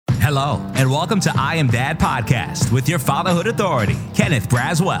Hello, and welcome to I Am Dad podcast with your fatherhood authority, Kenneth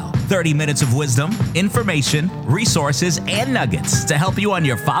Braswell. 30 minutes of wisdom, information, resources, and nuggets to help you on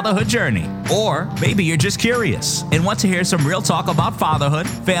your fatherhood journey. Or maybe you're just curious and want to hear some real talk about fatherhood,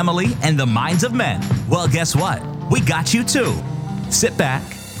 family, and the minds of men. Well, guess what? We got you too. Sit back,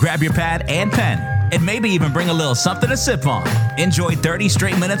 grab your pad and pen, and maybe even bring a little something to sip on. Enjoy 30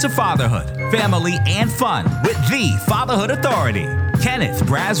 straight minutes of fatherhood, family, and fun with the Fatherhood Authority, Kenneth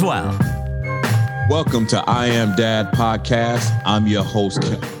Braswell. Welcome to I Am Dad podcast. I'm your host,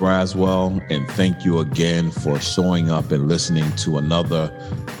 Kenneth Braswell, and thank you again for showing up and listening to another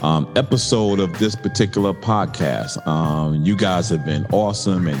episode of this particular podcast. You guys have been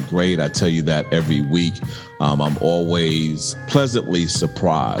awesome and great. I tell you that every week. I'm always pleasantly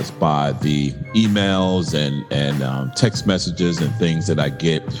surprised by the emails and text messages and things that I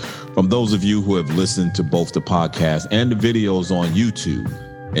get from those of you who have listened to both the podcast and the videos on YouTube.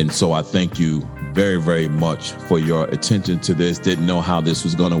 And so I thank you very, very much for your attention to this. Didn't know how this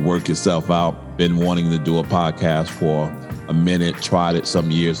was going to work itself out. Been wanting to do a podcast for a minute, tried it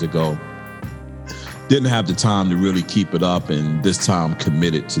some years ago. Didn't have the time to really keep it up, and this time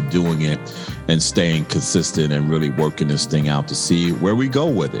committed to doing it and staying consistent and really working this thing out to see where we go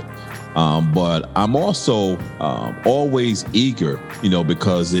with it. But I'm also always eager,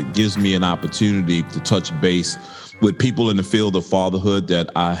 because it gives me an opportunity to touch base with people in the field of fatherhood that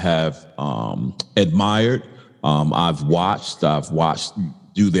I have admired. I've watched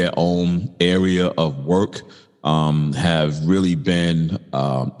do their own area of work. Have really been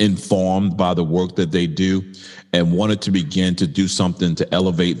informed by the work that they do and wanted to begin to do something to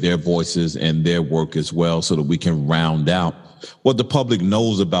elevate their voices and their work as well so that we can round out what the public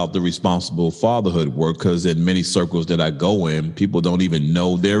knows about the responsible fatherhood work, because in many circles that I go in, people don't even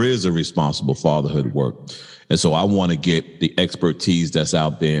know there is a responsible fatherhood work. And so I want to get the expertise that's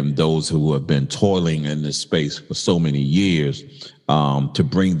out there and those who have been toiling in this space for so many years to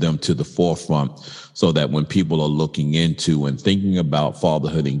bring them to the forefront so that when people are looking into and thinking about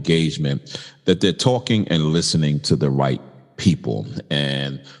fatherhood engagement, that they're talking and listening to the right people.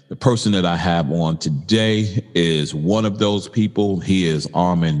 And the person that I have on today is one of those people. He is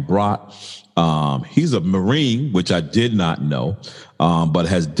Armin Brott. He's a Marine, which I did not know, but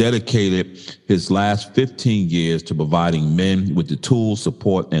has dedicated his last 15 years to providing men with the tools,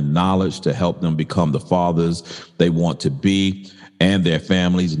 support, and knowledge to help them become the fathers they want to be and their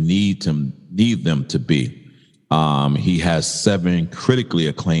families need them to be. He has 7 critically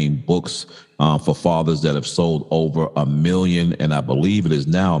acclaimed books for fathers that have sold over 1 million, and I believe it is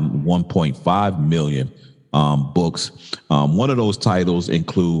now 1.5 million books. One of those titles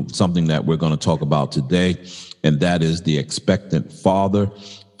include something that we're going to talk about today, and that is The Expectant Father,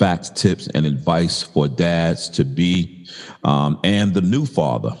 Facts, Tips, and Advice for Dads to Be, and The New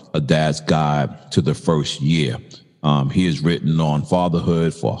Father, A Dad's Guide to the First Year. He has written on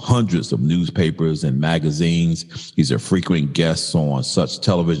fatherhood for hundreds of newspapers and magazines. He's a frequent guest on such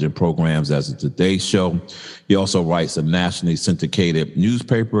television programs as The Today Show. He also writes a nationally syndicated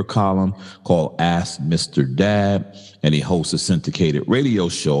newspaper column called Ask Mr. Dad, and he hosts a syndicated radio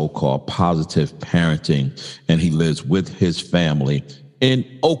show called Positive Parenting, and he lives with his family in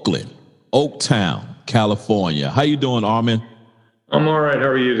Oakland, Oaktown, California. How you doing, Armin? I'm all right. How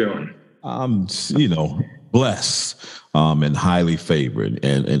are you doing? I'm, blessed and highly favored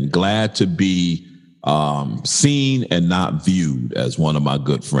and glad to be seen and not viewed, as one of my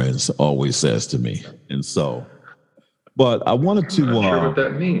good friends always says to me. And so, but I wanted to... I'm not sure what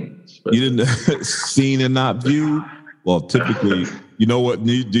that means. But... You didn't seen and not viewed? Well, typically,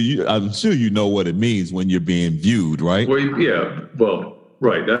 I'm sure you know what it means when you're being viewed, right? Well, yeah, well,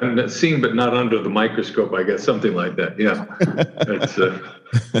 right. I'm seen but not under the microscope, I guess, something like that. Yeah. That's,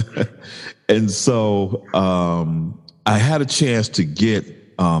 And so I had a chance to get,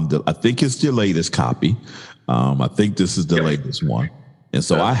 I think it's the latest copy. I think this is the latest one. And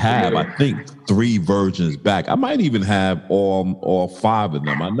so I have, I think, 3 versions back. I might even have all 5 of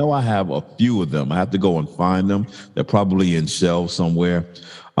them. I know I have a few of them. I have to go and find them. They're probably in shelves somewhere.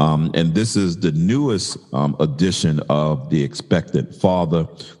 And this is the newest edition of The Expectant Father,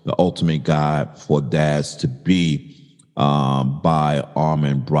 the ultimate guide for dads to be, by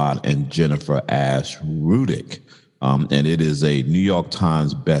Armin Brott and Jennifer Ash Rudick. And it is a New York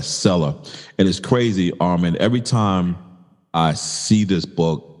Times bestseller. And it's crazy, Armin, every time I see this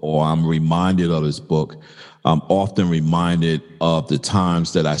book or I'm reminded of this book, I'm often reminded of the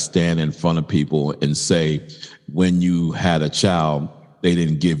times that I stand in front of people and say, when you had a child, they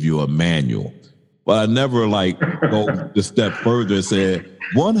didn't give you a manual. but I never like go the step further and say,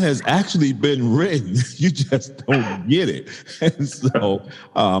 one has actually been written. You just don't get it. And so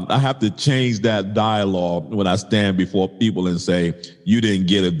I have to change that dialogue when I stand before people and say, you didn't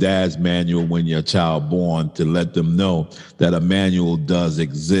get a dad's manual when your child born, to let them know that a manual does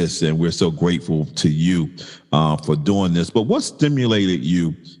exist. And we're so grateful to you for doing this. But what stimulated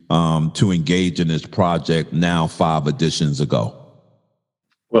you to engage in this project now 5 editions ago?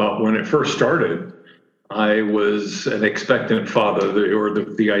 Well, when it first started, I was an expectant father,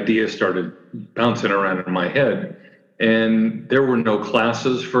 the idea started bouncing around in my head. And there were no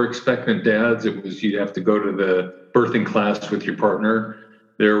classes for expectant dads. It was, you'd have to go to the birthing class with your partner.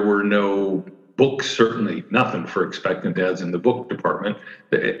 There were no books, certainly nothing for expectant dads in the book department.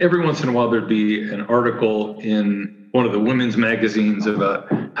 Every once in a while, there'd be an article in one of the women's magazines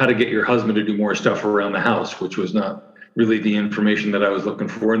about how to get your husband to do more stuff around the house, which was not really the information that I was looking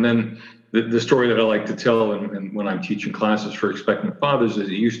for. And then the story that I like to tell and when I'm teaching classes for expectant fathers is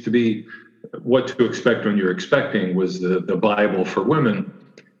it used to be what to expect when you're expecting was the Bible for women.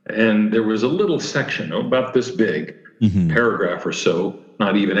 And there was a little section about this big, paragraph or so,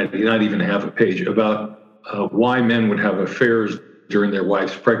 not even half a page, about why men would have affairs during their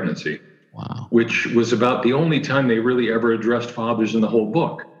wife's pregnancy. Wow. Which was about the only time they really ever addressed fathers in the whole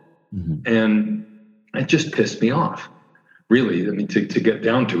book. And it just pissed me off. Really, I mean, to get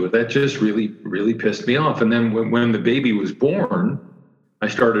down to it, that just really, really pissed me off. And then when the baby was born, I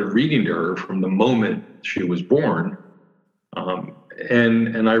started reading to her from the moment she was born.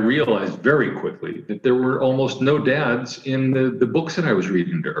 And I realized very quickly that there were almost no dads in the books that I was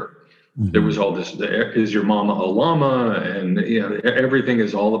reading to her. There was all this, is your mama a llama? And everything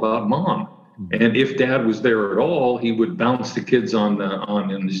is all about mom. And if dad was there at all, he would bounce the kids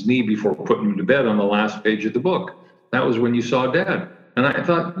on his knee before putting them to bed on the last page of the book. That was when you saw dad. And I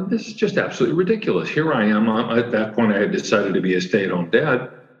thought, this is just absolutely ridiculous. Here I am. At that point, I had decided to be a stay-at-home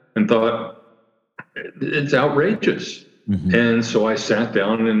dad and thought, it's outrageous. And so I sat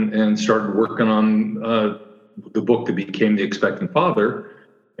down and started working on the book that became The Expectant Father.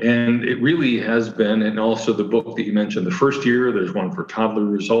 And it really has been, and also the book that you mentioned, the first year, there's one for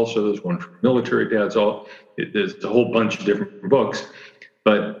toddlers also, there's one for military dads, there's a whole bunch of different books.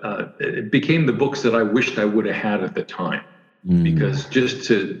 But it became the books that I wished I would have had at the time,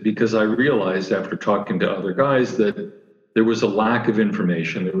 because I realized after talking to other guys that there was a lack of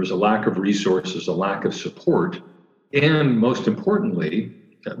information, there was a lack of resources, a lack of support, and most importantly,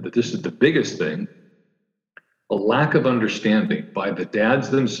 this is the biggest thing, a lack of understanding by the dads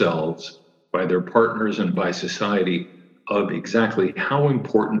themselves, by their partners, and by society of exactly how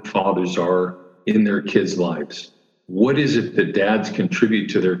important fathers are in their kids' lives. What is it that dads contribute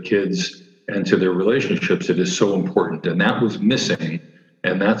to their kids and to their relationships that is so important? And that was missing.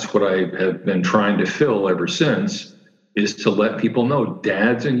 And that's what I have been trying to fill ever since, is to let people know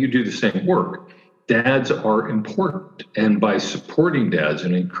dads, and you do the same work, dads are important. And by supporting dads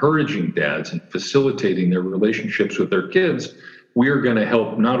and encouraging dads and facilitating their relationships with their kids, we are going to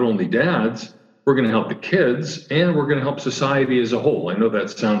help not only dads, we're going to help the kids, and we're going to help society as a whole. I know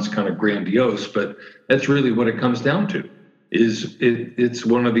that sounds kind of grandiose, but that's really what it comes down to. It's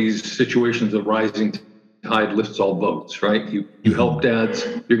one of these situations of rising tide lifts all boats, right? You help dads,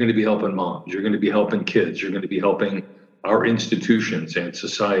 you're going to be helping moms, you're going to be helping kids, you're going to be helping our institutions and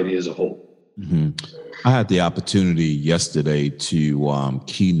society as a whole. I had the opportunity yesterday to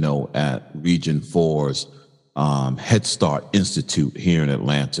keynote at Region 4's Head Start Institute here in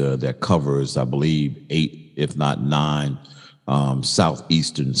Atlanta that covers, I believe, 8, if not 9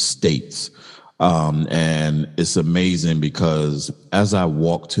 southeastern states. And it's amazing because as I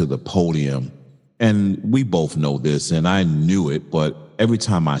walk to the podium, and we both know this, and I knew it, but every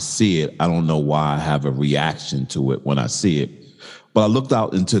time I see it, I don't know why I have a reaction to it when I see it. But I looked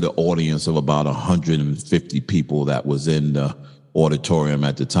out into the audience of about 150 people that was in the auditorium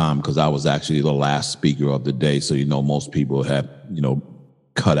at the time, because I was actually the last speaker of the day. So, most people had,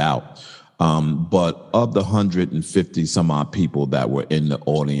 cut out. But of the 150 some odd people that were in the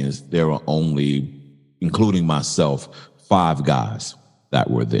audience, there were only, including myself, 5 guys that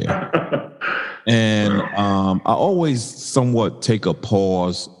were there. And I always somewhat take a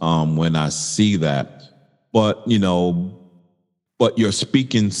pause when I see that. But, but your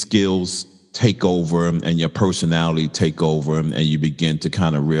speaking skills take over and your personality take over, and you begin to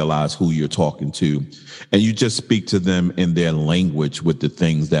kind of realize who you're talking to, and you just speak to them in their language with the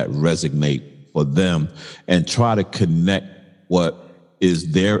things that resonate for them, and try to connect what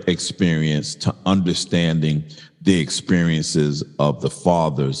is their experience to understanding the experiences of the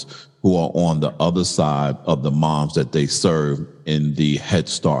fathers who are on the other side of the moms that they serve in the Head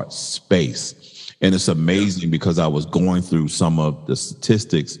Start space. And it's amazing because I was going through some of the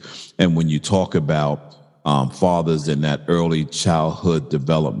statistics, and when you talk about fathers in that early childhood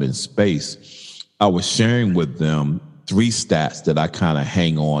development space, I was sharing with them 3 stats that I kind of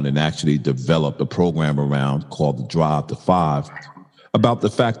hang on and actually developed a program around called the Drive to 5, about the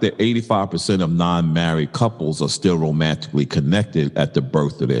fact that 85% of non-married couples are still romantically connected at the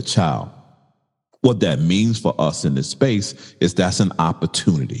birth of their child. What that means for us in this space is that's an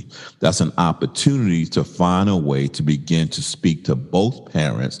opportunity. That's an opportunity to find a way to begin to speak to both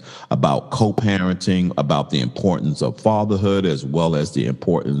parents about co-parenting, about the importance of fatherhood, as well as the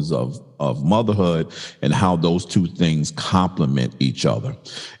importance of motherhood, and how those 2 things complement each other.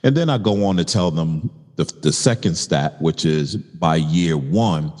 And then I go on to tell them the second stat, which is by year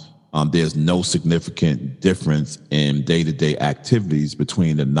 1, there's no significant difference in day-to-day activities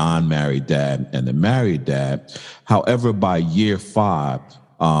between the non-married dad and the married dad. However, by year 5,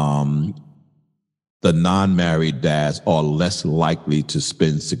 the non-married dads are less likely to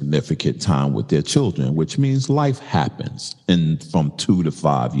spend significant time with their children, which means life happens from 2 to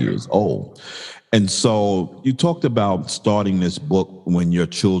 5 years old. And so you talked about starting this book when your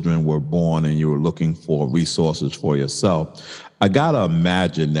children were born and you were looking for resources for yourself. I got to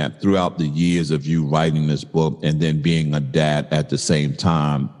imagine that throughout the years of you writing this book and then being a dad at the same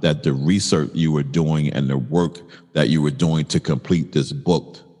time, that the research you were doing and the work that you were doing to complete this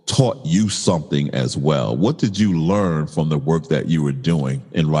book taught you something as well. What did you learn from the work that you were doing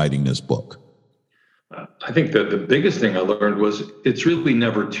in writing this book? I think that the biggest thing I learned was it's really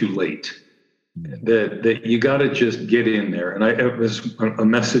never too late. That you got to just get in there. And it was a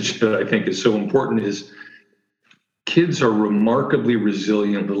message that I think is so important is kids are remarkably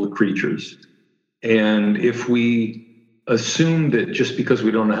resilient little creatures. And if we assume that just because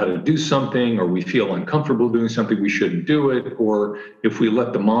we don't know how to do something or we feel uncomfortable doing something, we shouldn't do it, or if we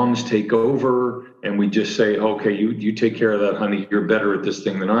let the moms take over and we just say, okay, you take care of that, honey, you're better at this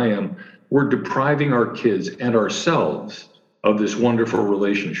thing than I am, we're depriving our kids and ourselves of this wonderful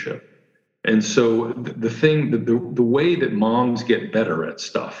relationship. And so the way that moms get better at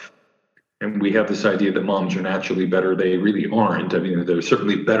stuff, and we have this idea that moms are naturally better, they really aren't. I mean, they're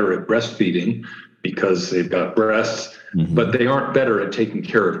certainly better at breastfeeding because they've got breasts, but they aren't better at taking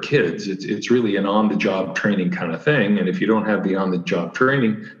care of kids. It's really an on-the-job training kind of thing. And if you don't have the on-the-job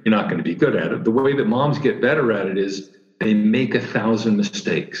training, you're not going to be good at it. The way that moms get better at it is they make 1,000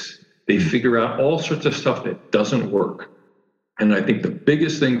 mistakes. They figure out all sorts of stuff that doesn't work. And I think the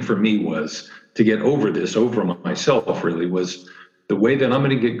biggest thing for me was to get over myself really, was the way that I'm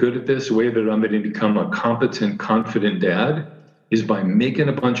going to get good at this, the way that I'm going to become a competent, confident dad is by making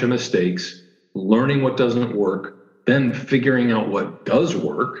a bunch of mistakes, learning what doesn't work, then figuring out what does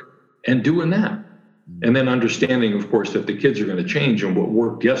work and doing that. And then understanding, of course, that the kids are going to change and what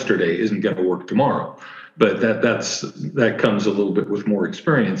worked yesterday isn't going to work tomorrow. But that comes a little bit with more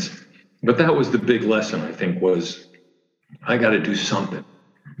experience. But that was the big lesson, I think, was I got to do something.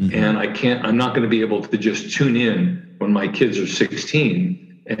 And I'm not going to be able to just tune in when my kids are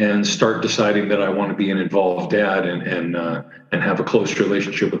 16 and start deciding that I want to be an involved dad and have a close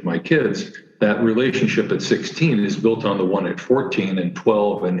relationship with my kids. That relationship at 16 is built on the one at 14 and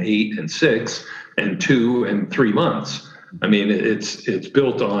 12 and 8 and 6 and 2 and 3 months. I mean, it's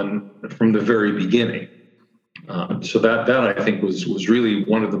built on from the very beginning. So that I think was really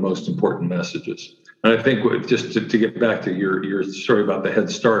one of the most important messages. And I think just to get back to your story about the Head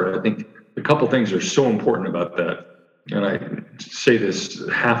Start, I think a couple things are so important about that. And I say this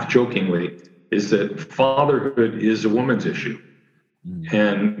half jokingly, is that fatherhood is a woman's issue.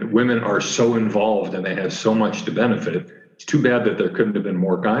 And women are so involved and they have so much to benefit. It's too bad that there couldn't have been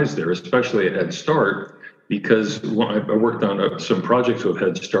more guys there, especially at Head Start, because I worked on some projects with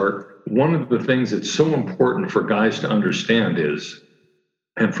Head Start. One of the things that's so important for guys to understand is,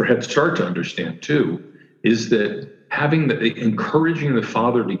 and for Head Start to understand too, is that encouraging the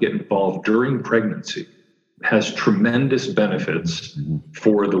father to get involved during pregnancy has tremendous benefits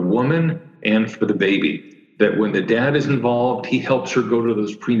for the woman and for the baby. That when the dad is involved, he helps her go to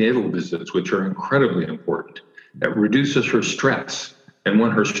those prenatal visits, which are incredibly important. That reduces her stress. And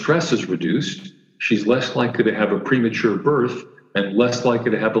when her stress is reduced, she's less likely to have a premature birth and less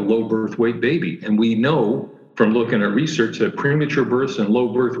likely to have a low birth weight baby. And we know from looking at research that premature births and low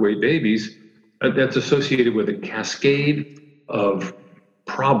birth weight babies, that's associated with a cascade of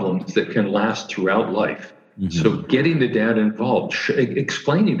problems that can last throughout life. So getting the dad involved,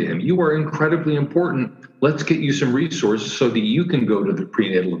 explaining to him, you are incredibly important. Let's get you some resources so that you can go to the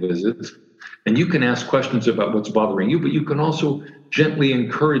prenatal visits and you can ask questions about what's bothering you, but you can also gently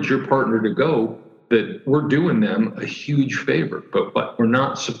encourage your partner to go, that we're doing them a huge favor, but we're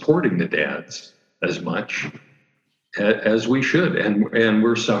not supporting the dads as much as we should, and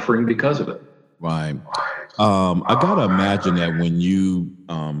we're suffering because of it. Right. I gotta imagine that when you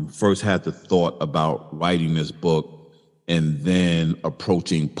first had the thought about writing this book and then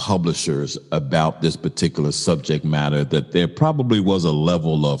approaching publishers about this particular subject matter, that there probably was a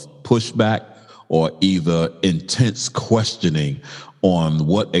level of pushback or either intense questioning on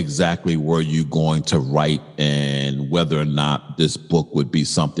what exactly were you going to write and whether or not this book would be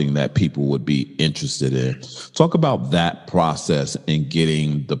something that people would be interested in. Talk about that process in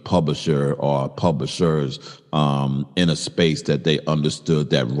getting the publisher or publishers in a space that they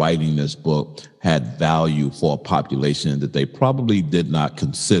understood that writing this book had value for a population that they probably did not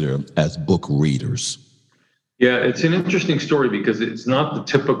consider as book readers. Yeah, it's an interesting story because it's not the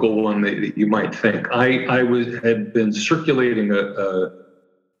typical one that you might think. I had been circulating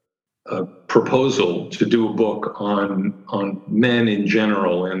a proposal to do a book on men in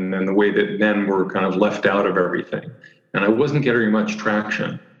general and the way that men were kind of left out of everything. And I wasn't getting much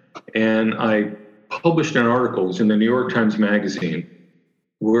traction. And I published an article, it was in the New York Times Magazine,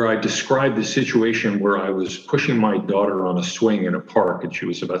 where I described the situation where I was pushing my daughter on a swing in a park, and she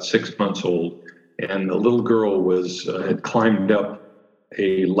was about 6 months old. And the little girl had climbed up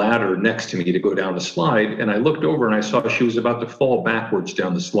a ladder next to me to go down the slide. And I looked over and I saw she was about to fall backwards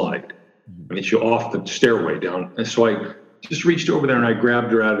down the slide. I mean, she off the stairway down. And so I just reached over there and I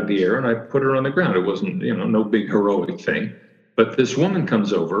grabbed her out of the air and I put her on the ground. It wasn't, no big heroic thing. But this woman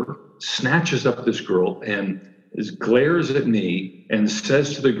comes over, snatches up this girl and glares at me and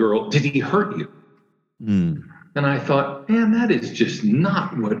says to the girl, "Did he hurt you?" Mm. And I thought, man, that is just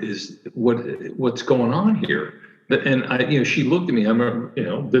not what's going on here. And she looked at me.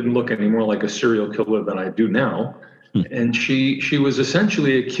 Didn't look any more like a serial killer than I do now. And she was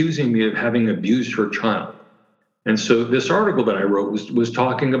essentially accusing me of having abused her child. And so this article that I wrote was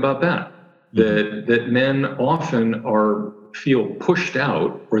talking about that men often feel pushed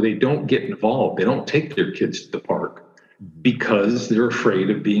out, or they don't get involved. They don't take their kids to the park because they're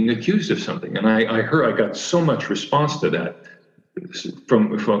afraid of being accused of something. And I got so much response to that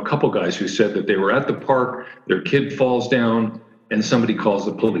from a couple guys who said that they were at the park, their kid falls down, and somebody calls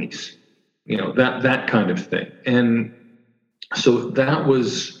the police. That kind of thing. And so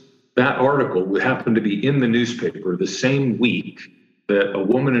that article happened to be in the newspaper the same week that a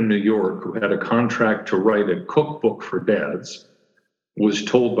woman in New York who had a contract to write a cookbook for dads was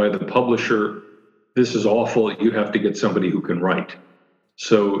told by the publisher, "This is awful, you have to get somebody who can write."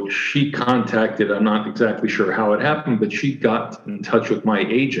 So she contacted, I'm not exactly sure how it happened, but she got in touch with my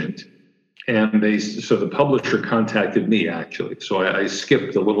agent, and so the publisher contacted me actually. So I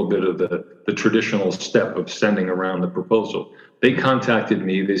skipped a little bit of the traditional step of sending around the proposal. They contacted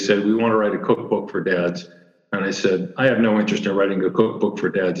me, they said, "We want to write a cookbook for dads." And I said, "I have no interest in writing a cookbook for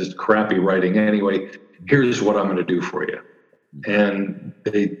dads. It's crappy writing anyway. Here's what I'm going to do for you." And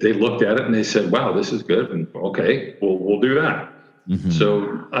they looked at it and they said, "Wow, this is good." And okay, we'll do that. Mm-hmm.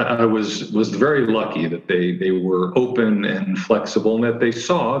 So I was very lucky that they were open and flexible, and that they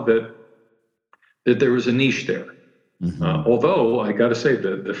saw that there was a niche there. Mm-hmm. Although I got to say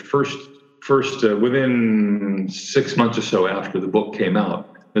that the first within 6 months or so after the book came out,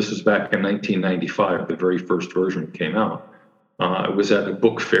 this was back in 1995, the very first version came out. I was at a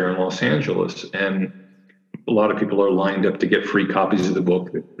book fair in Los Angeles, and a lot of people are lined up to get free copies of the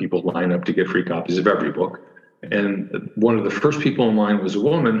book. People line up to get free copies of every book. And one of the first people in line was a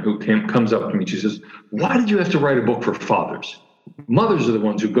woman who comes up to me. She says, "Why did you have to write a book for fathers? Mothers are the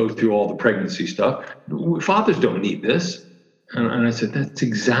ones who go through all the pregnancy stuff. Fathers don't need this." And I said, "That's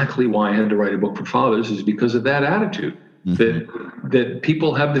exactly why I had to write a book for fathers, is because of that attitude." Mm-hmm. That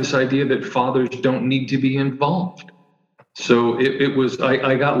people have this idea that fathers don't need to be involved. So it was,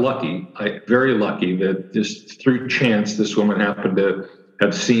 I got lucky, very lucky, that just through chance, this woman happened to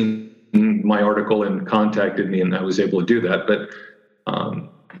have seen my article and contacted me, and I was able to do that. But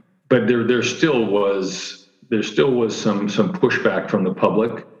there still was some pushback from the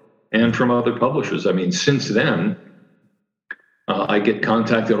public and from other publishers. I mean, since then, I get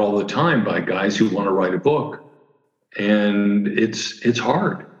contacted all the time by guys who want to write a book. And it's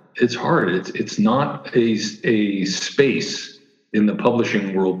hard. It's not a space in the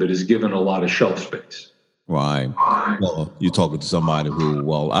publishing world that is given a lot of shelf space. Right. Well, you're talking to somebody who,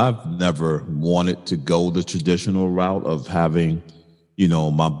 I've never wanted to go the traditional route of having,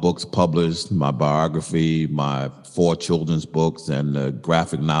 my books published, my biography, my 4 children's books, and the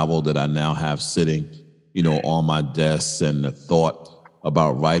graphic novel that I now have sitting, on my desk, and the thought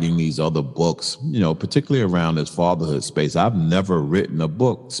about writing these other books, particularly around this fatherhood space. I've never written a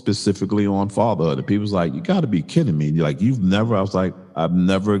book specifically on fatherhood. And people's like, "You got to be kidding me." You're like, "You've never?" I was like, I've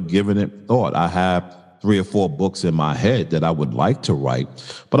never given it thought. I have 3 or 4 books in my head that I would like to write,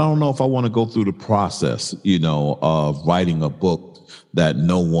 but I don't know if I want to go through the process, of writing a book that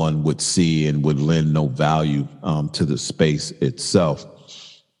no one would see and would lend no value to the space itself.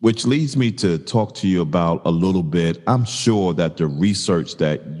 Which leads me to talk to you about a little bit. I'm sure that the research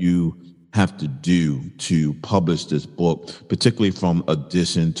that you have to do to publish this book, particularly from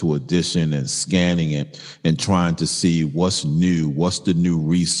edition to edition and scanning it and trying to see what's new, what's the new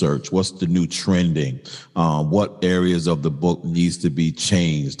research, what's the new trending, what areas of the book needs to be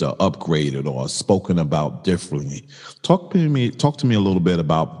changed or upgraded or spoken about differently. Talk to me a little bit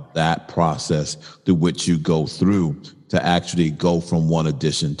about that process through which you go through to actually go from one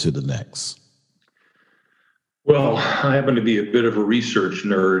edition to the next. Well, I happen to be a bit of a research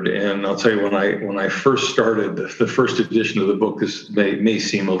nerd, and I'll tell you, when I first started the first edition of the book, this may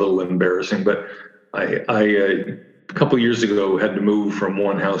seem a little embarrassing, but I a couple of years ago had to move from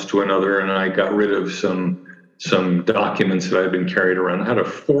one house to another, and I got rid of some documents that I had been carried around. I had a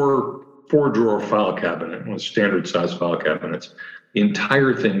four drawer file cabinet, one standard size file cabinets. The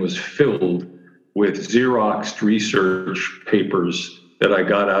entire thing was filled with Xeroxed research papers that I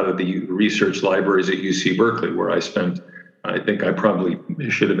got out of the research libraries at UC Berkeley, where I think I probably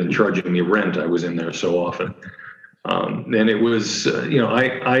should have been charging me rent. I was in there so often. And it was,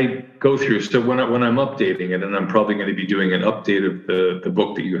 I go through, so when I'm updating it, and I'm probably going to be doing an update of the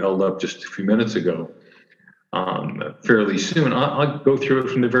book that you held up just a few minutes ago, fairly soon, I'll go through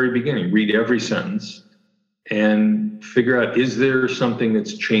it from the very beginning, read every sentence, and figure out, is there something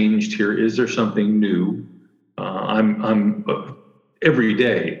that's changed here? Is there something new? Every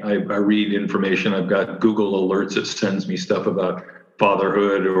day I read information. I've got Google alerts that sends me stuff about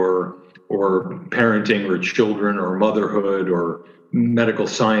fatherhood or parenting or children or motherhood or medical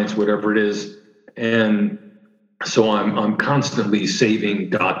science, whatever it is. And so I'm constantly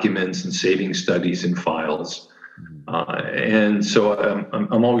saving documents and saving studies and files. And so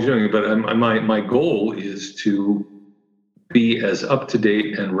I'm always doing it, but my goal is to be as up to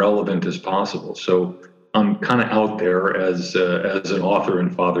date and relevant as possible. So I'm kind of out there as an author in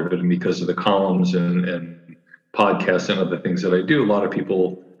fatherhood, and because of the columns and podcasts and other things that I do, a lot of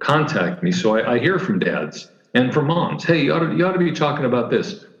people contact me. So I hear from dads and from moms, hey, you ought to be talking about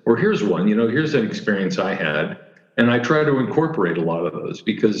this, or here's one, here's an experience I had, and I try to incorporate a lot of those,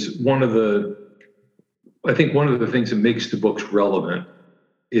 because I think one of the things that makes the books relevant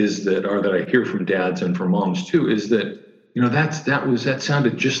is that I hear from dads and from moms too, is that that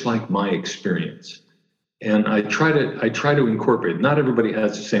sounded just like my experience. And I try to incorporate. Not everybody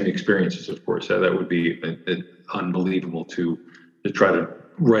has the same experiences, of course. That would be unbelievable to try to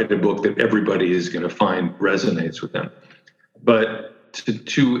write a book that everybody is going to find resonates with them. But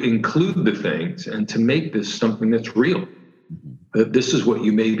to include the things and to make this something that's real. That this is what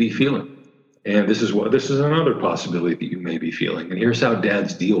you may be feeling, and this is another possibility that you may be feeling. And here's how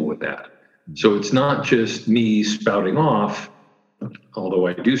dads deal with that. So it's not just me spouting off, although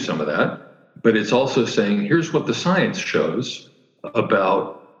I do some of that. But it's also saying, here's what the science shows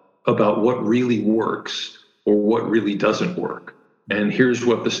about what really works or what really doesn't work. And here's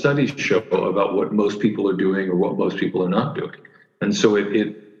what the studies show about what most people are doing or what most people are not doing. And so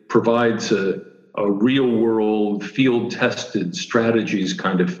it provides a real world, field tested strategies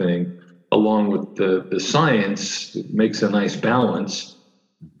kind of thing, along with the science. It makes a nice balance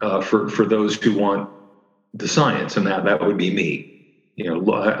for those who want the science, and that would be me.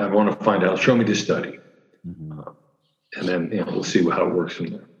 I want to find out, show me the study. And then, we'll see how it works from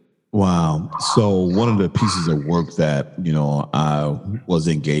there. Wow. So one of the pieces of work that, I was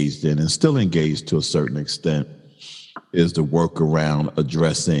engaged in and still engaged to a certain extent is the work around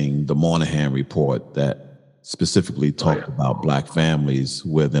addressing the Moynihan report that specifically talked about Black families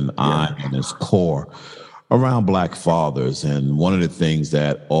with an eye on its core around Black fathers. And one of the things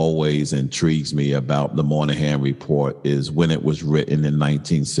that always intrigues me about the Moynihan report is when it was written in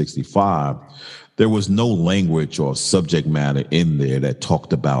 1965, there was no language or subject matter in there that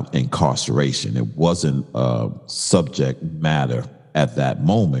talked about incarceration. It wasn't a subject matter at that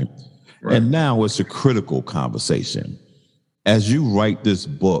moment. Right. And now it's a critical conversation. As you write this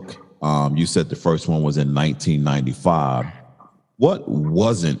book, you said the first one was in 1995. What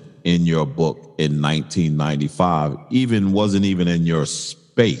wasn't in your book in 1995 wasn't even in your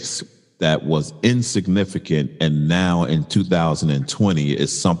space that was insignificant, and now in 2020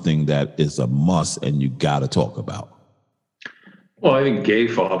 is something that is a must and you got to talk about? Well, I think gay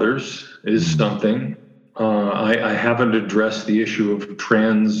fathers is something. I haven't addressed the issue of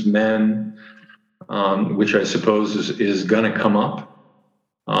trans men, which I suppose is going to come up.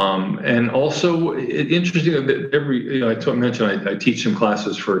 And also, interesting that I mentioned I teach some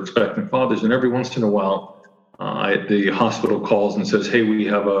classes for expectant fathers, and every once in a while, the hospital calls and says, "Hey, we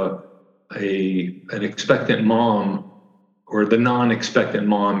have an expectant mom or the non-expectant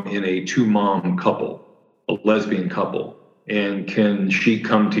mom in a two-mom couple, a lesbian couple, and can she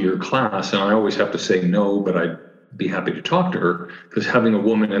come to your class?" And I always have to say no, but I'd be happy to talk to her, because having a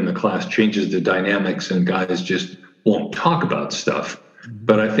woman in the class changes the dynamics, and guys just won't talk about stuff.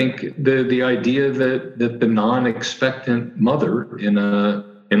 But I think the idea that the non-expectant mother in a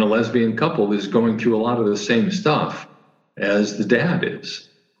lesbian couple is going through a lot of the same stuff as the dad is,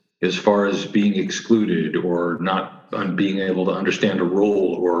 as far as being excluded or not being able to understand a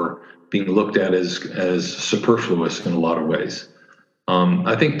role, or being looked at as superfluous in a lot of ways.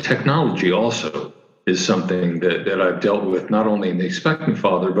 I think technology also is something that I've dealt with, not only in the expectant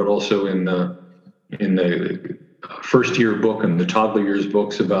father, but also in the first year book and the toddler years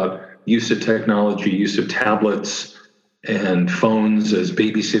books about use of technology, use of tablets and phones as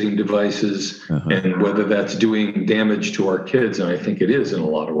babysitting devices, and whether that's doing damage to our kids. And I think it is in a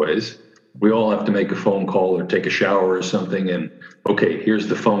lot of ways. We all have to make a phone call or take a shower or something, and okay, here's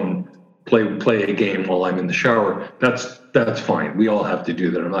the phone, play a game while I'm in the shower. That's fine. We all have to do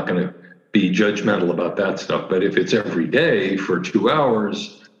that. I'm not going to be judgmental about that stuff. But if it's every day for 2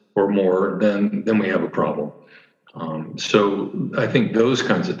 hours or more, then we have a problem. So I think those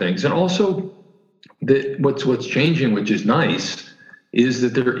kinds of things. And also what's changing, which is nice, is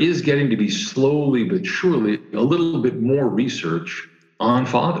that there is getting to be slowly but surely a little bit more research on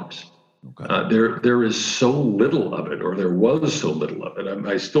fathers. Okay. There is so little of it, or there was so little of it.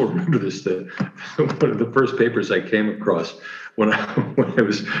 I still remember this, one of the first papers I came across when I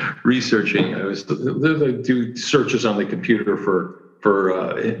was researching. I do searches on the computer for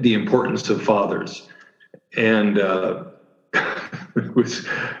the importance of fathers. And it was,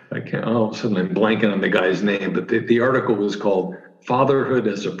 all of a sudden I'm blanking on the guy's name, but the article was called "Fatherhood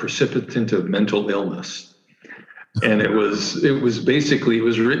as a Precipitant of Mental Illness." And it was basically, it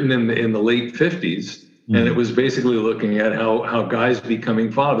was written in the late 50s, and it was basically looking at how guys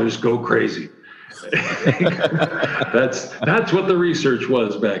becoming fathers go crazy. That's what the research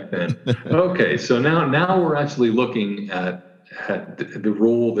was back then. Okay, so now we're actually looking at the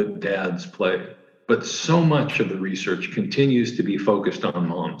role that dads play. But so much of the research continues to be focused on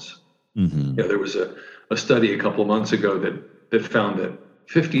moms. Mm-hmm. There was a study a couple of months ago that found that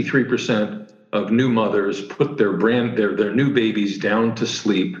 53% of new mothers put their new babies down to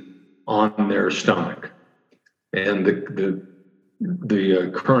sleep on their stomach, and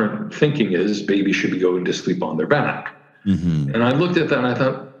the current thinking is babies should be going to sleep on their back. Mm-hmm. And I looked at that and I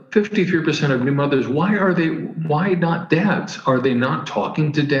thought, 53% of new mothers, why not dads? Are they not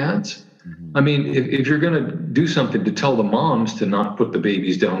talking to dads? I mean, if you're going to do something to tell the moms to not put the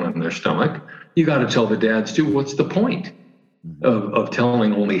babies down on their stomach, you got to tell the dads too. What's the point of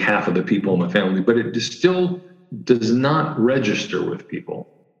telling only half of the people in the family? But it still does not register with people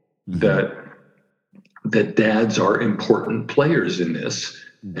that dads are important players in this,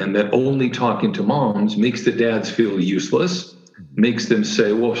 and that only talking to moms makes the dads feel useless, makes them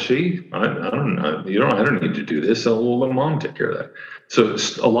say, "Well, I don't know, I don't need to do this. I'll let mom take care of that." So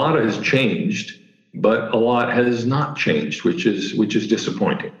a lot has changed, but a lot has not changed, which is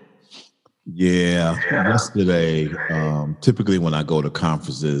disappointing. Yeah. Yesterday, typically when I go to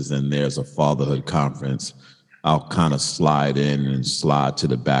conferences and there's a fatherhood conference, I'll kind of slide in and slide to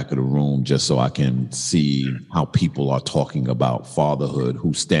the back of the room just so I can see how people are talking about fatherhood,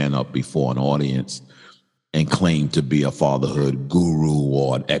 who stand up before an audience and claim to be a fatherhood guru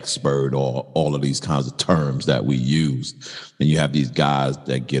or an expert, or all of these kinds of terms that we use. And you have these guys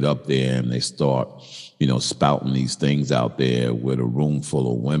that get up there and they start, spouting these things out there with a room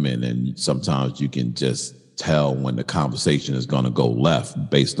full of women. And sometimes you can just tell when the conversation is going to go left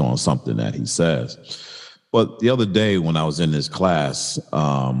based on something that he says. But the other day when I was in this class,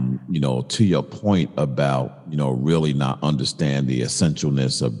 to your point about, really not understand the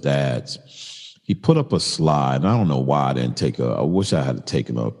essentialness of dads, he put up a slide, and I don't know why I didn't I wish I had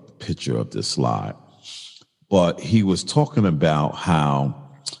taken a picture of this slide, but he was talking about how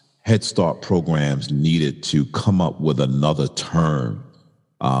Head Start programs needed to come up with another term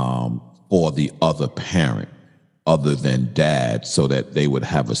for the other parent other than dad, so that they would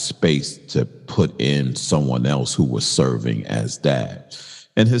have a space to put in someone else who was serving as dad.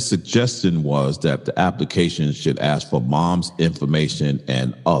 And his suggestion was that the application should ask for mom's information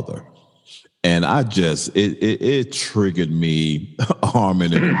and other. And it triggered me,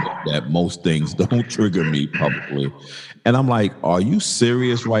 Armin, in a way that most things don't trigger me publicly. And I'm like, are you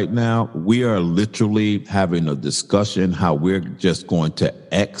serious right now? We are literally having a discussion how we're just going to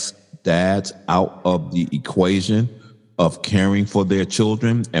X dads out of the equation of caring for their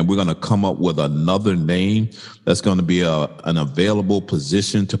children, and we're going to come up with another name that's going to be an available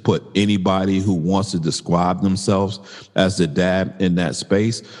position to put anybody who wants to describe themselves as the dad in that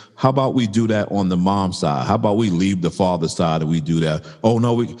space. How about we do that on the mom side? How about we leave the father side and we do that? Oh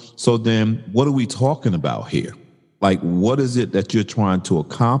no, so then what are we talking about here? Like, what is it that you're trying to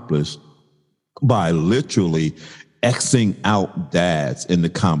accomplish by literally Xing out dads in the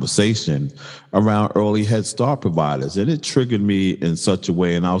conversation around early Head Start providers? And it triggered me in such a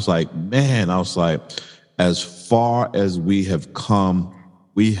way. And I was like, man, as far as we have come,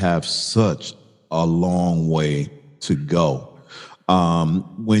 we have such a long way to go.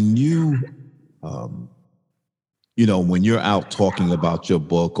 When you're out talking about your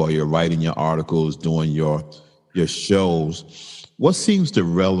book or you're writing your articles, doing your shows, what seems the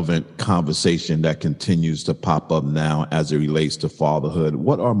relevant conversation that continues to pop up now as it relates to fatherhood?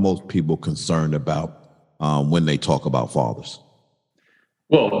 What are most people concerned about when they talk about fathers?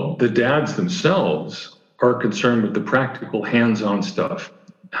 Well, the dads themselves are concerned with the practical hands-on stuff.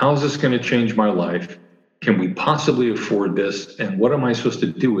 How is this going to change my life? Can we possibly afford this? And what am I supposed to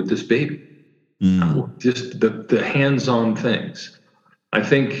do with this baby? Just the hands-on things. I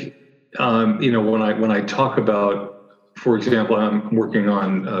think, when I talk about, for example, I'm working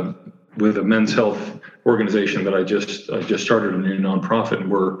on with a men's health organization that I just started, a new nonprofit,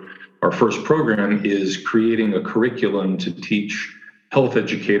 and our first program is creating a curriculum to teach health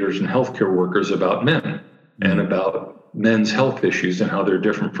educators and healthcare workers about men and about men's health issues and how they're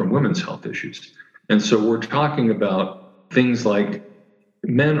different from women's health issues. And so we're talking about things like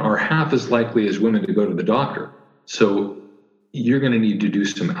men are half as likely as women to go to the doctor. So you're going to need to do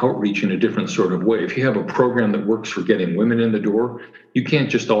some outreach in a different sort of way. If you have a program that works for getting women in the door, you can't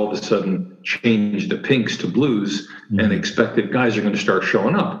just all of a sudden change the pinks to blues and expect that guys are going to start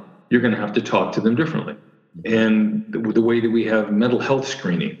showing up. You're going to have to talk to them differently. And the way that we have mental health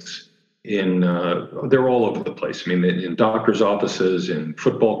screenings they're all over the place. I mean, in doctors' offices, in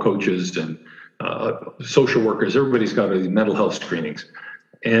football coaches, and social workers, everybody's got these mental health screenings.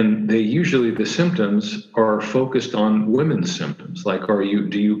 And the symptoms are focused on women's symptoms, like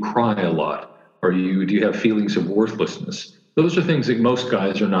do you cry a lot? Do you have feelings of worthlessness? Those are things that most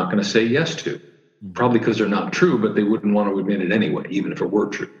guys are not going to say yes to, probably because they're not true, but they wouldn't want to admit it anyway, even if it were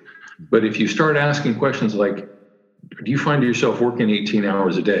true. But if you start asking questions like, do you find yourself working 18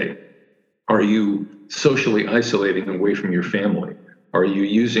 hours a day? Are you socially isolating away from your family? Are you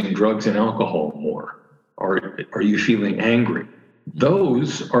using drugs and alcohol more? Are you feeling angry?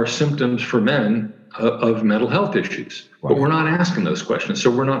 Those are symptoms for men of mental health issues, but we're not asking those questions, so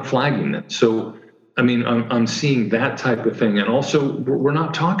we're not flagging them. So, I mean, I'm seeing that type of thing, and also we're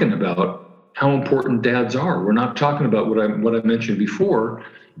not talking about how important dads are. We're not talking about what I mentioned before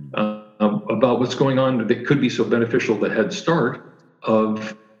about what's going on that could be so beneficial to Head Start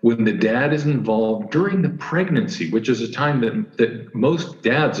of when the dad is involved during the pregnancy, which is a time that most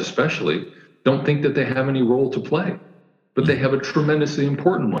dads especially don't think that they have any role to play. But they have a tremendously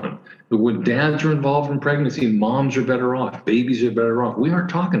important one. But when dads are involved in pregnancy, moms are better off, babies are better off. We aren't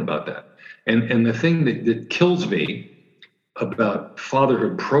talking about that. And the thing that kills me about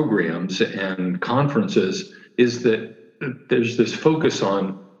fatherhood programs and conferences is that there's this focus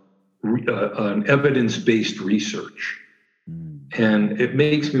on evidence-based research. And it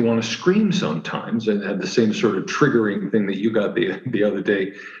makes me want to scream sometimes, and have the same sort of triggering thing that you got the other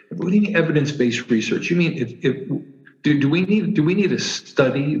day. What do you mean evidence-based research? You mean do we need a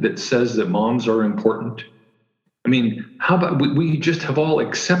study that says that moms are important? I mean, how about we just have all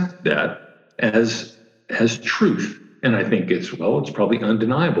accept that as truth? And I think it's probably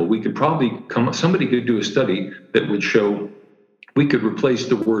undeniable. We could probably somebody could do a study that would show we could replace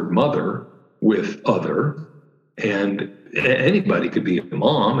the word mother with other, and anybody could be a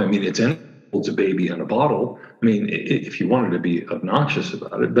mom. I mean, it's a baby in a bottle. I mean, if you wanted to be obnoxious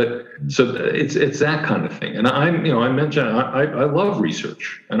about it, but so it's that kind of thing. And I mentioned I love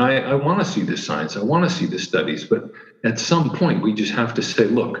research, and I want to see this science. I want to see the studies, but at some point we just have to say,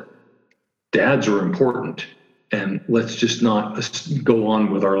 look, dads are important, and let's just not go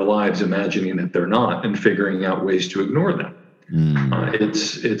on with our lives imagining that they're not and figuring out ways to ignore them.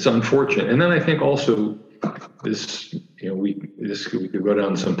 It's unfortunate. And then I think also we could go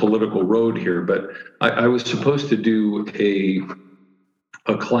down some political road here, but I was supposed to do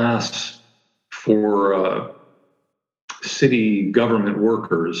a class for city government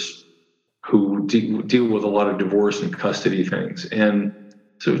workers who deal with a lot of divorce and custody things. And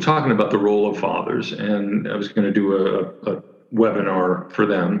so we're talking about the role of fathers, and I was going to do a webinar for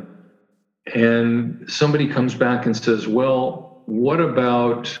them. And somebody comes back and says, well, what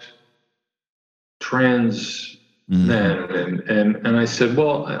about trans men? And I said,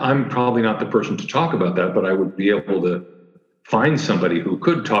 well, I'm probably not the person to talk about that, but I would be able to find somebody who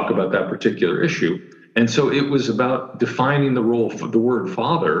could talk about that particular issue. And so it was about defining the role for the word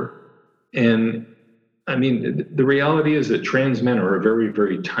father. And I mean, the reality is that trans men are a very,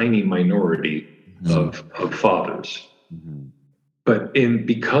 very tiny minority of fathers. But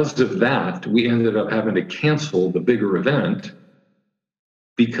because of that, we ended up having to cancel the bigger event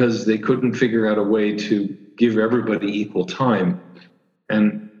because they couldn't figure out a way to give everybody equal time.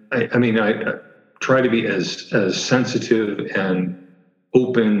 And I try to be as sensitive and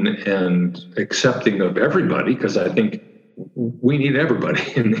open and accepting of everybody, because I think we need everybody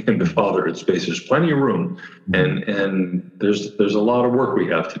in the fatherhood space. There's plenty of room, and there's a lot of work we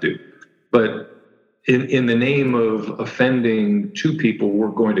have to do. But in the name of offending two people, we're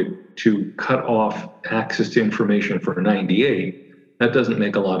going to cut off access to information for 98. That doesn't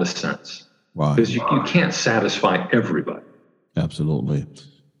make a lot of sense. Right. Because you can't satisfy everybody. Absolutely.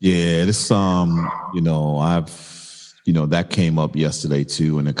 Yeah, this that came up yesterday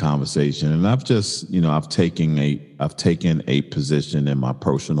too in the conversation, and I've just I've taken a position in my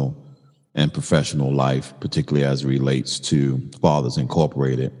personal and professional life, particularly as it relates to Fathers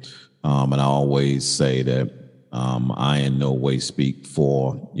Incorporated. And I always say that I in no way speak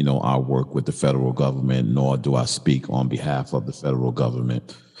for our work with the federal government, nor do I speak on behalf of the federal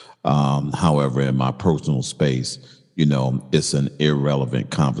government. However, in my personal space, it's an irrelevant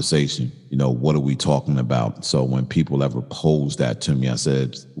conversation. What are we talking about? So when people ever pose that to me, I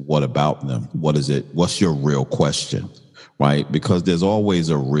said, what about them? What is it? What's your real question? Right? Because there's always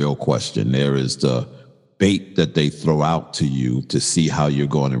a real question. There is the bait that they throw out to you to see how you're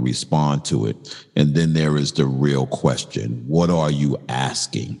going to respond to it. And then there is the real question. What are you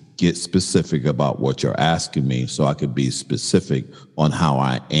asking? Get specific about what you're asking me so I can be specific on how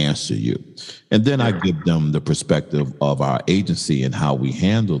I answer you. And then I give them the perspective of our agency and how we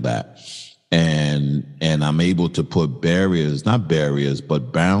handle that. And I'm able to put not barriers,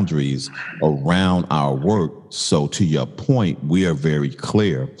 but boundaries around our work. So to your point, we are very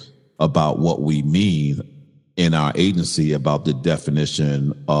clear about what we mean in our agency about the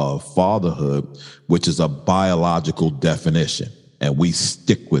definition of fatherhood, which is a biological definition. And we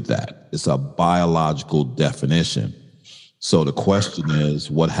stick with that. It's a biological definition. So the question is,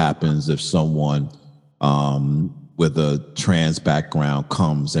 what happens if someone with a trans background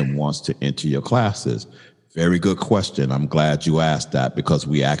comes and wants to enter your classes? Very good question. I'm glad you asked that, because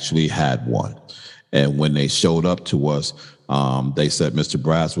we actually had one. And when they showed up to us, they said, Mr.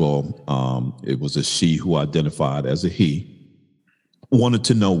 Braswell, it was a she who identified as a he, wanted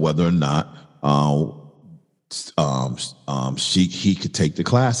to know whether or not he could take the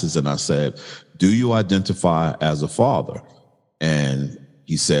classes. And I said, do you identify as a father? And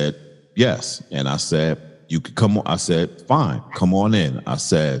he said, yes. And I said, you could come on. I said, fine, come on in. I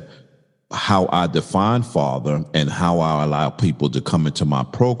said, how I define father and how I allow people to come into my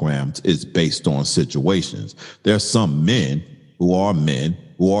programs is based on situations. There's some men who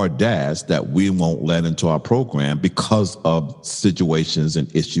are dads that we won't let into our program because of situations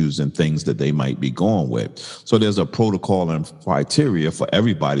and issues and things that they might be going with. So there's a protocol and criteria for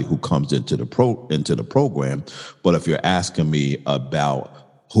everybody who comes into the program. But if you're asking me about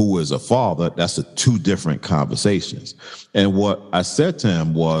who is a father, that's two different conversations. And what I said to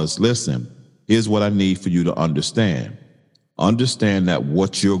him was, listen, here's what I need for you to understand. Understand that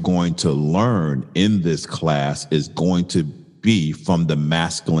what you're going to learn in this class is going to be from the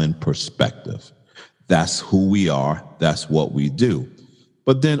masculine perspective. That's who we are. That's what we do.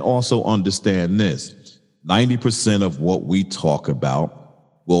 But then also understand this, 90% of what we talk about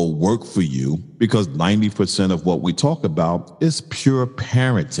will work for you, because 90% of what we talk about is pure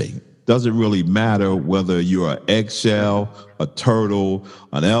parenting. Doesn't really matter whether you're an eggshell, a turtle,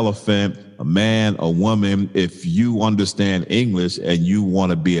 an elephant, a man, a woman. If you understand English and you want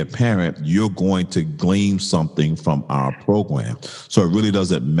to be a parent, you're going to glean something from our program. So it really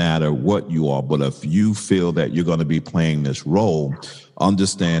doesn't matter what you are, but if you feel that you're going to be playing this role,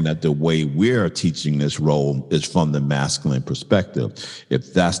 understand that the way we're teaching this role is from the masculine perspective.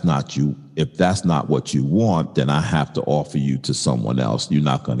 If that's not what you want, then I have to offer you to someone else. You're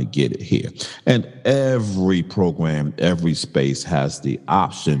not going to get it here. And every program, every space has the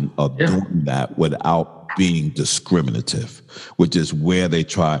option of doing that without being discriminative, which is why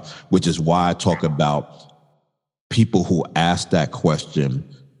I talk about people who ask that question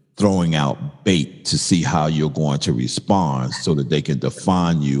throwing out bait to see how you're going to respond so that they can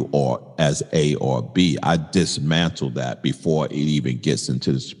define you or as A or B. I dismantle that before it even gets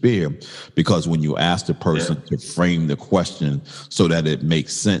into the spear, because when you ask the person to frame the question so that it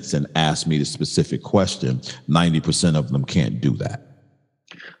makes sense and ask me the specific question, 90% of them can't do that.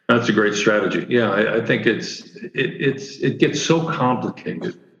 That's a great strategy. Yeah, I think it gets so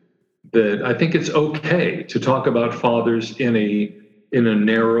complicated that I think it's okay to talk about fathers in a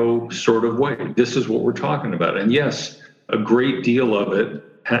narrow sort of way. This is what we're talking about. And yes, a great deal of it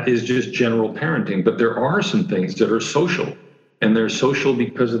is just general parenting, but there are some things that are social, and they're social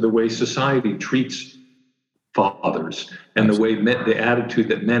because of the way society treats fathers and the way the attitude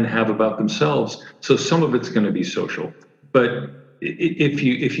that men have about themselves. So some of it's going to be social, but if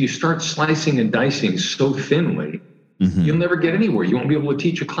you start slicing and dicing so thinly, you'll never get anywhere. You won't be able to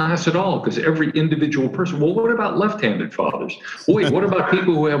teach a class at all, because every individual person. Well, what about left-handed fathers? Wait, what about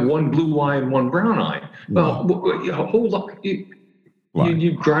people who have one blue eye and one brown eye? Well, hold on.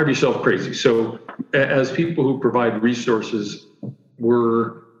 You drive yourself crazy. So as people who provide resources,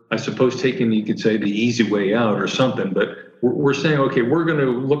 we're, I suppose, taking, you could say, the easy way out or something, but we're saying, okay, we're going to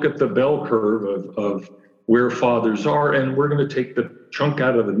look at the bell curve of where fathers are, and we're going to take the chunk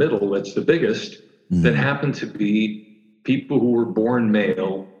out of the middle that's the biggest, that happen to be people who were born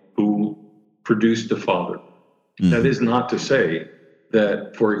male who produced a father. That is not to say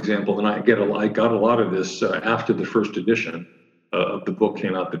that, for example, and I got a lot of this after the first edition of the book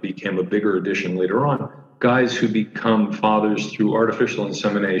came out, that became a bigger edition later on, guys who become fathers through artificial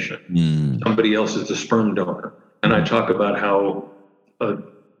insemination. Somebody else is a sperm donor. And I talk about how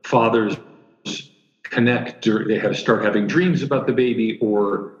fathers connect, or they start having dreams about the baby,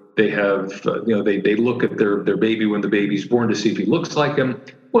 or they have, they look at their baby when the baby's born to see if he looks like him.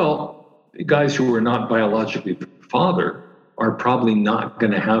 Well, guys who are not biologically the father are probably not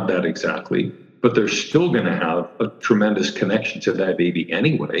going to have that exactly, but they're still going to have a tremendous connection to that baby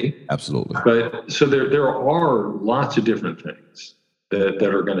anyway. Absolutely. But so there are lots of different things that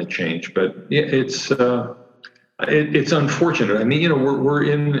are going to change. But it's unfortunate. I mean, we're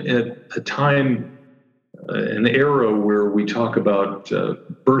in a time, an era where we talk about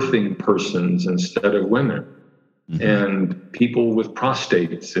birthing persons instead of women, and people with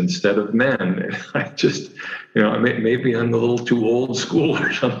prostates instead of men. I just, maybe I'm a little too old school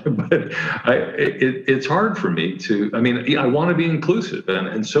or something, but it's hard for me to, I want to be inclusive,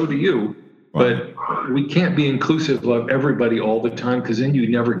 and so do you, but we can't be inclusive of everybody all the time, because then you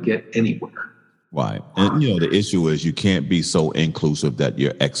never get anywhere. Right. And, the issue is you can't be so inclusive that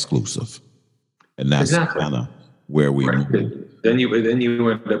you're exclusive. And that's kind of where we move. Then you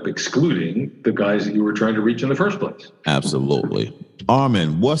end up excluding the guys that you were trying to reach in the first place. Absolutely.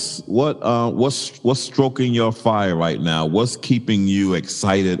 Armin, what's stroking your fire right now? What's keeping you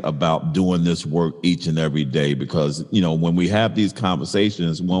excited about doing this work each and every day? Because, when we have these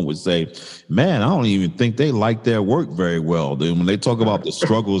conversations, one would say, man, I don't even think they like their work very well. When they talk about the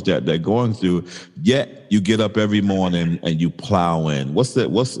struggles that they're going through, yet you get up every morning and you plow in.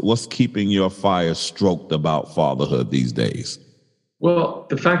 What's keeping your fire stroked about fatherhood these days? Well,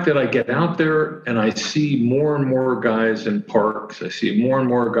 the fact that I get out there and I see more and more guys in parks, I see more and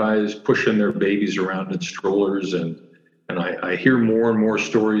more guys pushing their babies around in strollers, and I hear more and more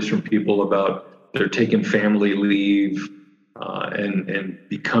stories from people about they're taking family leave and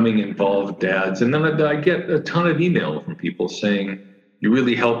becoming involved dads. And then I get a ton of email from people saying, you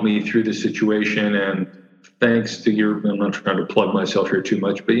really helped me through the situation, and thanks to I'm not trying to plug myself here too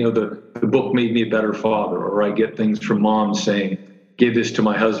much, but the book made me a better father. Or I get things from moms saying, gave this to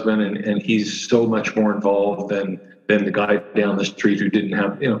my husband, and he's so much more involved than the guy down the street who didn't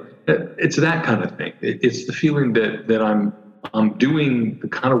have, it's that kind of thing. It's the feeling that I'm doing the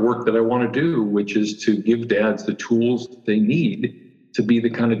kind of work that I want to do, which is to give dads the tools that they need to be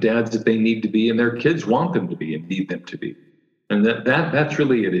the kind of dads that they need to be, and their kids want them to be and need them to be. And that's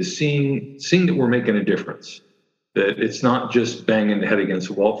really it, is seeing that we're making a difference, that it's not just banging the head against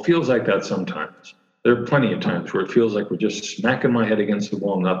the wall. It feels like that sometimes. There are plenty of times where it feels like we're just smacking my head against the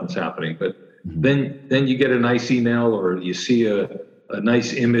wall and nothing's happening. But then you get a nice email, or you see a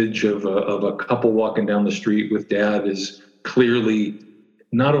nice image of a couple walking down the street with dad is clearly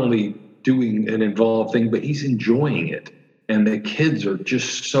not only doing an involved thing, but he's enjoying it. And the kids are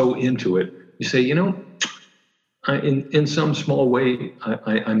just so into it. You say, in some small way,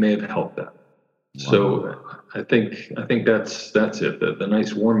 I may have helped that. Wow. So I think that's it. The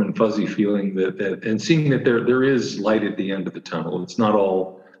nice warm and fuzzy feeling that and seeing that there is light at the end of the tunnel. It's not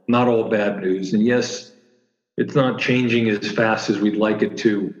all bad news. And yes, it's not changing as fast as we'd like it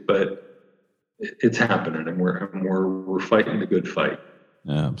to, but it's happening, and we're fighting the good fight.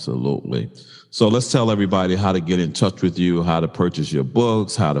 Absolutely. So let's tell everybody how to get in touch with you, how to purchase your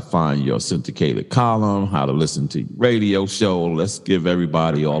books, how to find your syndicated column, how to listen to your radio show. Let's give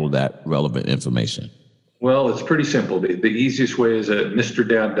everybody all of that relevant information. Well, it's pretty simple. The easiest way is at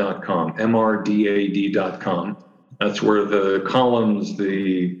mrdad.com, mrdad.com. That's where the columns,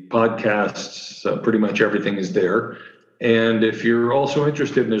 the podcasts, pretty much everything is there. And if you're also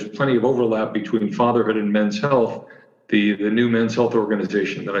interested, and there's plenty of overlap between fatherhood and men's health, the new men's health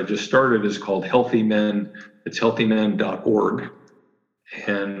organization that I just started is called Healthy Men. It's healthymen.org.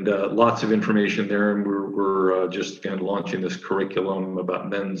 And lots of information there. And we're just again launching this curriculum about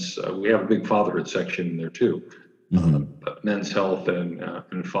men's. We have a big fatherhood section in there too, men's health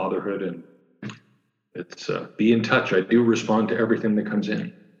and fatherhood. And it's be in touch. I do respond to everything that comes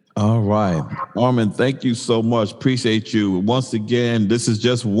in. All right, Armin, thank you so much. Appreciate you. Once again, this is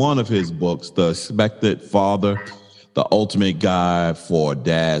just one of his books, The Expectant Father, the ultimate guide for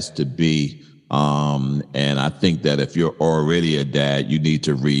dads to be. And I think that if you're already a dad, you need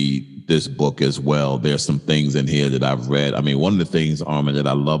to read this book as well. There's some things in here that I've read. I mean, one of the things, Armin, that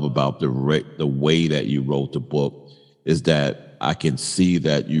I love about the way that you wrote the book is that I can see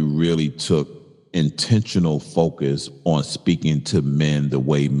that you really took intentional focus on speaking to men the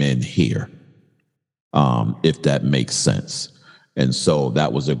way men hear, if that makes sense. And so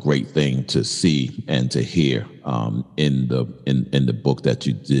that was a great thing to see and to hear in the book that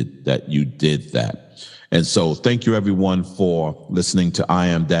you did that. And so thank you everyone for listening to I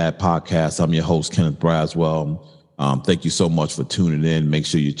Am Dad podcast. I'm your host, Kenneth Braswell. Thank you so much for tuning in. Make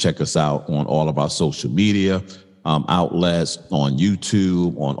sure you check us out on all of our social media outlets, on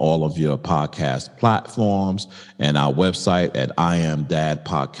YouTube, on all of your podcast platforms, and our website at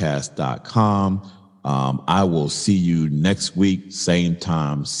iamdadpodcast.com. I will see you next week, same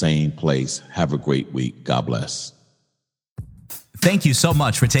time, same place. Have a great week. God bless. Thank you so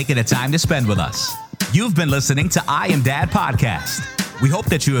much for taking the time to spend with us. You've been listening to I Am Dad podcast. We hope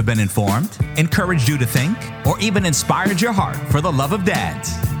that you have been informed, encouraged you to think, or even inspired your heart for the love of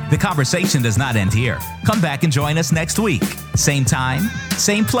dads. The conversation does not end here. Come back and join us next week. Same time,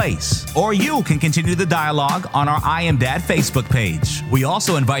 same place. Or you can continue the dialogue on our I Am Dad Facebook page. We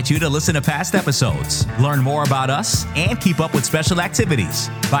also invite you to listen to past episodes, learn more about us, and keep up with special activities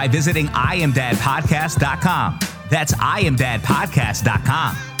by visiting iamdadpodcast.com. That's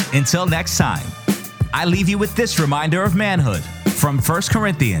iamdadpodcast.com. Until next time, I leave you with this reminder of manhood from 1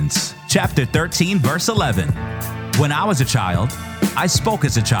 Corinthians chapter 13, verse 11. When I was a child, I spoke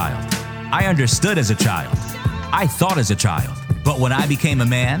as a child. I understood as a child. I thought as a child. But when I became a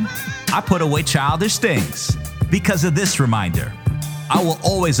man, I put away childish things. Because of this reminder, I will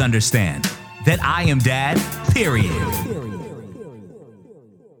always understand that I am dad, period.